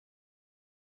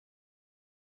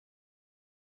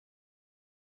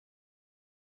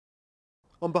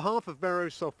On behalf of Vero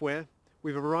Software,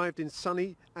 we've arrived in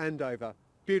sunny Andover.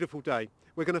 Beautiful day.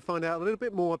 We're going to find out a little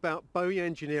bit more about Bowyer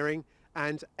Engineering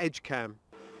and Edgecam.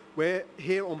 We're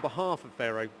here on behalf of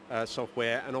Vero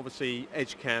Software and obviously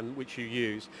Edgecam, which you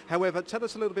use. However, tell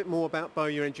us a little bit more about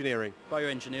Bowyer Engineering. Bowyer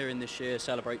Engineering this year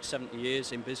celebrates 70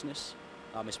 years in business.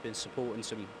 It's been supporting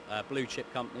some blue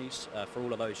chip companies for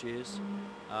all of those years.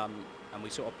 And we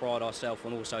sort of pride ourselves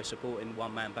on also supporting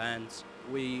one-man bands.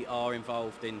 We are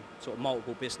involved in sort of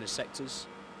multiple business sectors: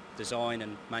 design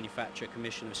and manufacture,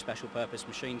 commission of special purpose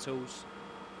machine tools,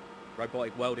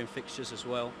 robotic welding fixtures as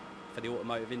well for the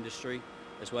automotive industry,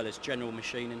 as well as general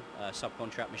machining,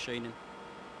 subcontract machining.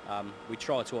 We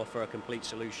try to offer a complete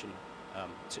solution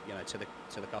to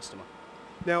the customer.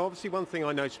 Now, obviously, one thing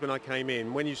I noticed when I came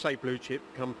in, when you say blue chip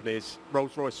companies,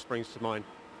 Rolls-Royce springs to mind.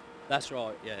 That's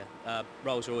right, yeah.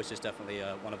 Rolls-Royce is definitely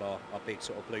one of our big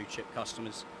sort of blue chip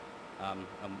customers, and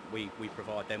we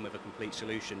provide them with a complete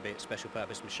solution, be it special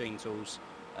purpose machine tools,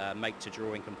 make to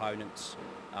drawing components,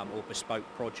 or bespoke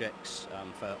projects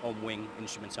for on-wing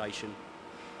instrumentation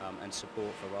and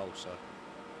support for Rolls. So.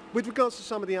 With regards to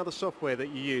some of the other software that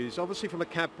you use, obviously from a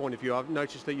CAD point of view, I've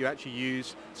noticed that you actually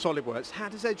use SolidWorks. How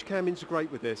does Edgecam integrate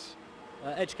with this?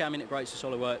 Edgecam integrates with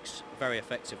SolidWorks very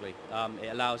effectively. It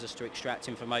allows us to extract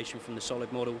information from the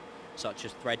solid model, such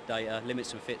as thread data,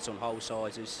 limits and fits on hole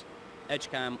sizes.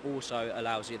 Edgecam also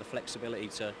allows you the flexibility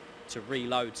to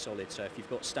reload solid, so if you've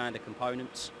got standard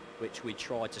components, which we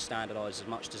try to standardise as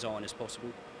much design as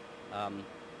possible,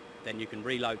 then you can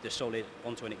reload the solid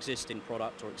onto an existing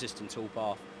product or existing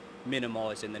toolpath,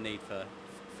 minimising the need for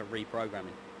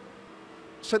reprogramming.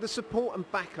 So the support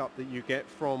and backup that you get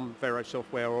from Vero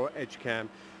Software or Edgecam,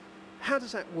 how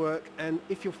does that work? And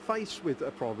if you're faced with a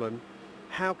problem,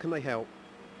 how can they help?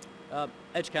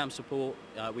 Edgecam support,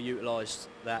 we utilise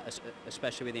that,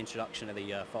 especially with the introduction of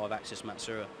the 5-axis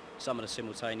Matsuura. Some of the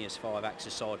simultaneous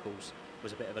 5-axis cycles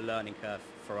was a bit of a learning curve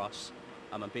for us,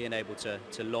 and being able to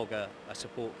log a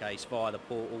support case via the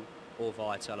portal or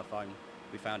via telephone,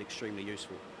 we found extremely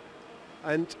useful.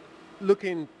 And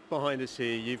looking behind us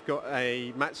here, you've got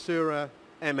a Matsuura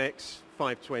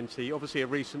MX-520, obviously a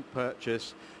recent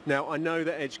purchase. Now, I know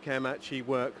that Edgecam actually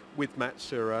work with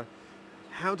Matsuura.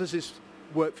 How does this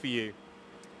work for you?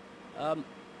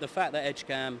 The fact that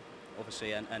Edgecam,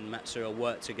 obviously, and Matsuura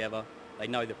work together, they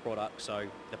know the product, so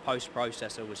the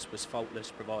post-processor was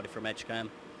faultless, provided from Edgecam.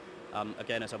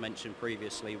 Again, as I mentioned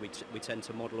previously, we tend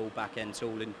to model all back-end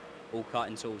tooling, all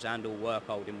cutting tools and all work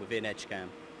holding within Edgecam.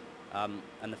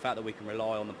 And the fact that we can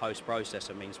rely on the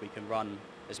post-processor means we can run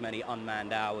as many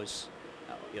unmanned hours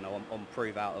on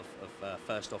prove out of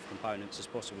first-off components as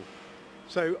possible.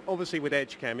 So obviously with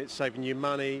Edgecam, it's saving you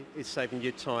money, it's saving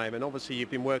you time, and obviously you've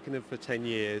been working them for 10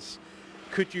 years.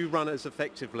 Could you run as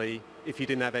effectively if you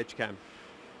didn't have Edgecam?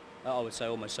 I would say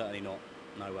almost certainly not.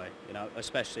 No way.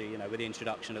 Especially with the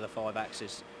introduction of the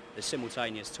 5-axis, the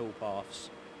simultaneous tool paths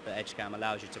that Edgecam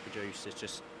allows you to produce.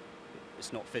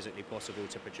 It's not physically possible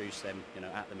to produce them,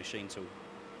 at the machine tool.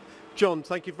 John,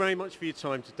 thank you very much for your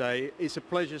time today. It's a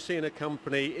pleasure seeing a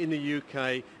company in the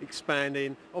UK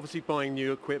expanding, obviously buying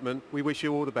new equipment. We wish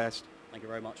you all the best. Thank you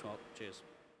very much, Mark. Cheers.